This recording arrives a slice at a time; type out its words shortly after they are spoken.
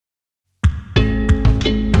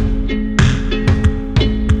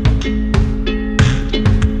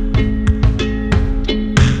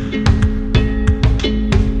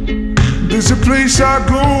I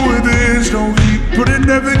go where there's no heat, but it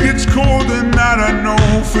never gets cold, and that I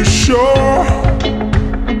know for sure.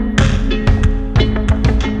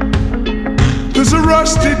 There's a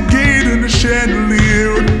rusted gate and a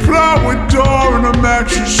chandelier, a plywood door and a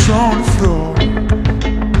mattress on the floor.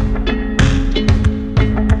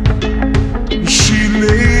 She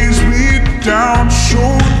lays me down so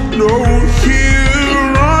low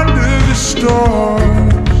here under the stars,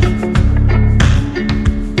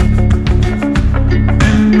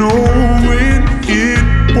 and knowing it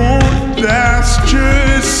won't last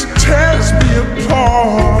just tears me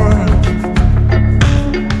apart.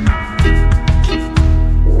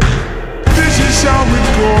 This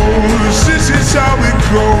is how it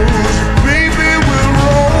goes, baby, we're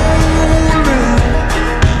rolling,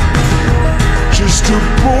 just a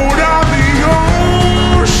boat out the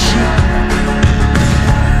ocean,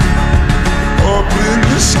 up in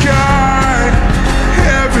the sky,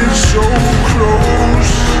 heaven so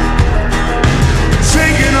close.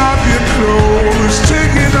 Taking off your clothes,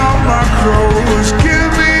 taking off my clothes,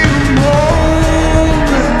 give me a moment.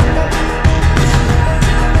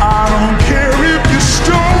 I don't care if you're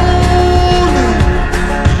stolen,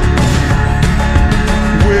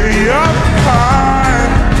 way up high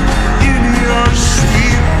in your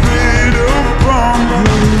sweet little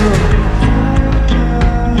bungalow.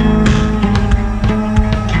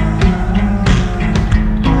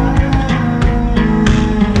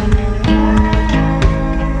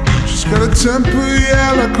 She's got a temper,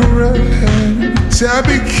 yeah, like a redhead, a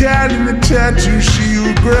tabby cat and a tattoo she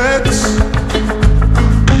regrets.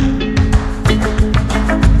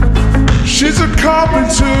 She's a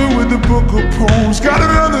carpenter with a book of poems, got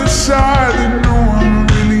another side that no one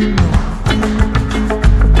really knows.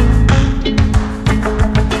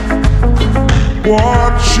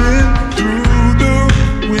 Watching through the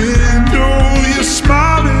window, you're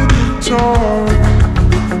smiling in the dark,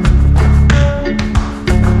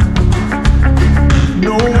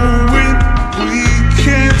 knowing we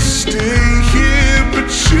can't stay here, but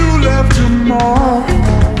you left a mark.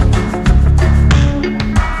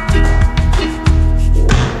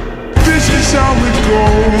 This is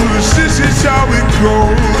how it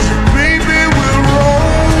goes, baby, we're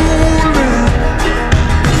rolling,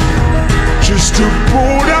 just a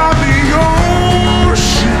boat out the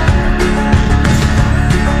ocean,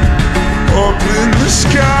 up in the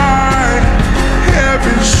sky,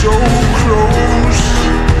 heaven so close.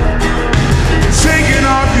 Taking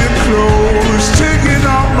off your clothes, taking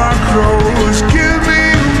off my clothes, give me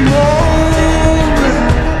a moment.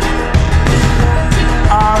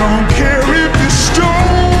 I don't care if you're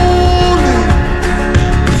stolen,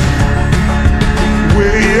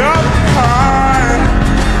 way up high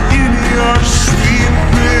in your sweet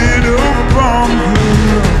little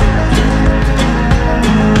bungalow.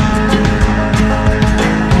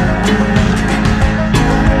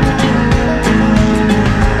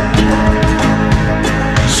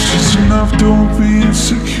 It's just enough, don't be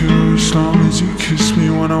insecure, as long as you kiss me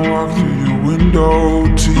when I walk through your window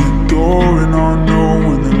to your door, and I'll know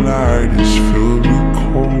when the light is filled with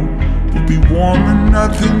cold. We'll be warm and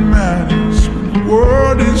nothing matters when the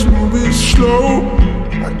world is moving slow.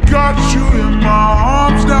 I got you in my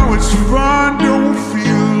arms, now it's fun, don't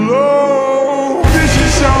feel low. This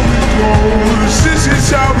is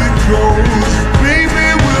how it goes, baby,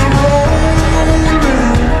 we're rolling,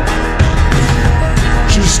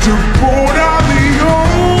 just a boat out the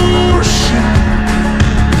ocean,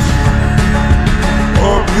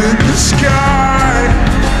 up in the sky.